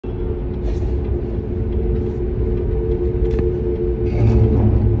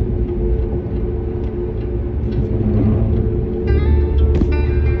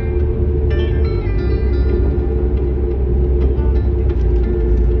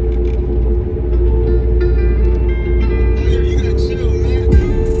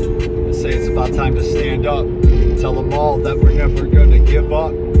them all that we're never gonna give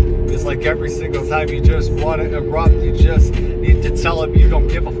up. It's like every single time you just want to erupt, you just need to tell them you don't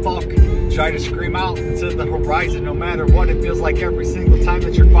give a fuck. Try to scream out into the horizon no matter what. It feels like every single time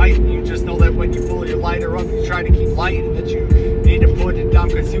that you're fighting, you just know that when you pull your lighter up, you try to keep lighting, that you need to put it down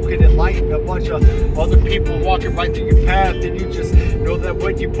because you can enlighten a bunch of other people walking right through your path. And you just know that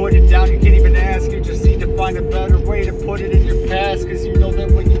when you put it down, you can't even ask. You just need to find a better way to put it in your past, because you know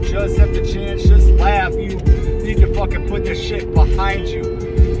that when you just have the chance, just laugh. You need to fucking put this shit behind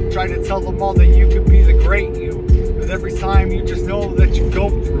you. Try to tell them all that you could be the great you. But every time you just know that you go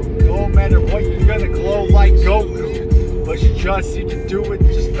through, no matter what, you're gonna glow like Goku. But you just need to do it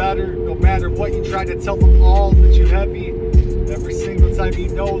just better. No matter what, you try to tell them all that you're heavy. Every single time you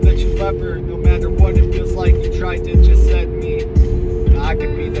know that you ever, no matter what it feels like, you tried to just set me. And I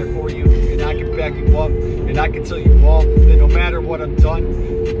can be there for you, and I can back you up, and I can tell you all that no matter what I'm done,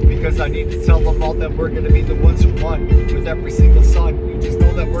 because I need to tell them all that we're gonna be the ones who won with every single sun. You just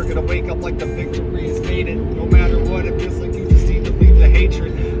know that we're gonna wake up like the victory is made it. No matter what it feels like, you just need to leave the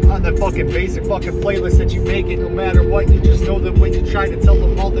hatred on that fucking basic fucking playlist that you make it. No matter what, you just know that when you try to tell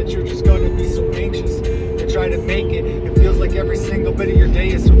them all that you're just gonna be so anxious to try to make it, it feels like every single bit of your day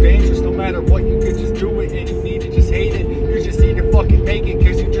is so dangerous. No matter what, you can just do it, and you need to just hate it. You just need to fucking make it,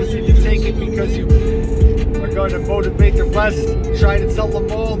 because you just need to take it, because you are gonna motivate the rest. Try to tell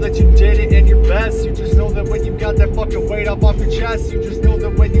them all that you did it and your best. You just know that when you got that fucking weight off your chest, you just know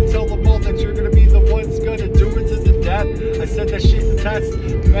that when you tell them all that you're gonna be the ones gonna do it to the death. I said that shit in test.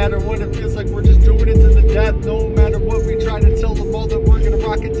 No matter what, it feels like we're just doing it to the death. No matter what, we try to tell them all that we're gonna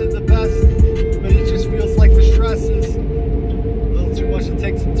rock it to the best. But it just feels like the stress is a little too much to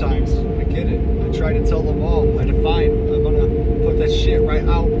take sometimes. I get it. I try to tell them all. I define. I'm gonna put that shit right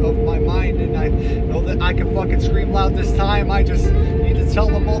out of my mind, and I know that I can fucking scream loud this time. I just need to tell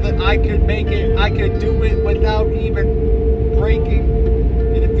them all that I could make it. I could do it without even breaking.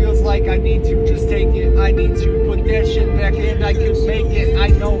 And it feels like I need to just take it. I need to put that shit back in. I could make it. I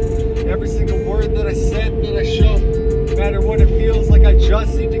know every single word that I said, that I show. No matter what it feels like, I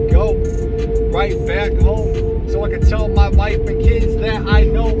just need to go right back home, so I can tell my wife and kids that I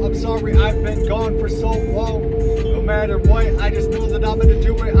know I'm sorry I've been gone for so long. No matter what, I just know that I'm gonna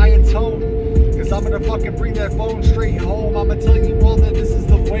do it. I atone, because I'm gonna fucking bring that phone straight home. I'm gonna tell you all that this is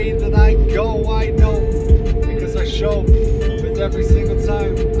the way that I go. I know, because I show with every single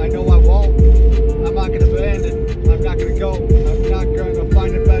time. I know I won't. I'm not gonna abandon. I'm not gonna go. I'm not gonna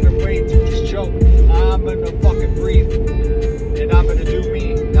find a better way to just choke. I'm gonna fucking breathe, and I'm gonna do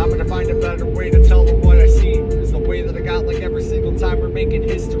me. And I'm gonna find a better way to tell them what I see. Is the way that I got, like every single time we're making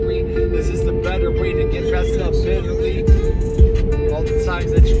history. This is the better way to get messed up bitterly. All the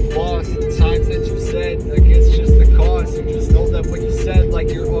times that you lost, the times that you said, like it's just the cost. You just know that when you said, like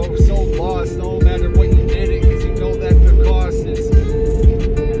you're oh so lost, no matter what you did it, because you know that the cost is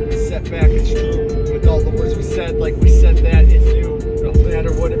a setback. It's true. With all the words we said, like we said that it's you. No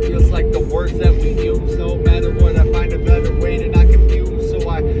matter what it feels like, the words that we use. No matter what, I find a better way to not confuse. So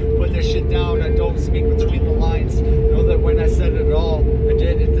I put that shit down. I don't speak between the lines. Know that when I said it all, I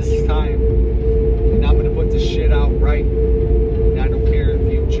did it this time. And I'm gonna put this shit out right. And I don't care if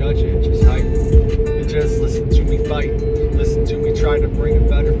you judge it, just hype. And just listen to me fight. Listen to me try to bring a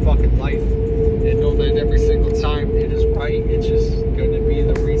better fucking life. And know that every single time it is right. It's just gonna be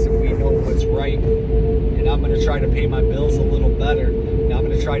the reason we know what's right. And I'm gonna try to pay my bills a little better. And I'm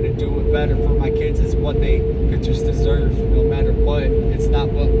gonna try to do it better for my kids. It's what they could just deserve. No matter what, it's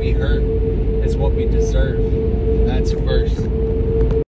not what we hurt, it's what we deserve. That's first.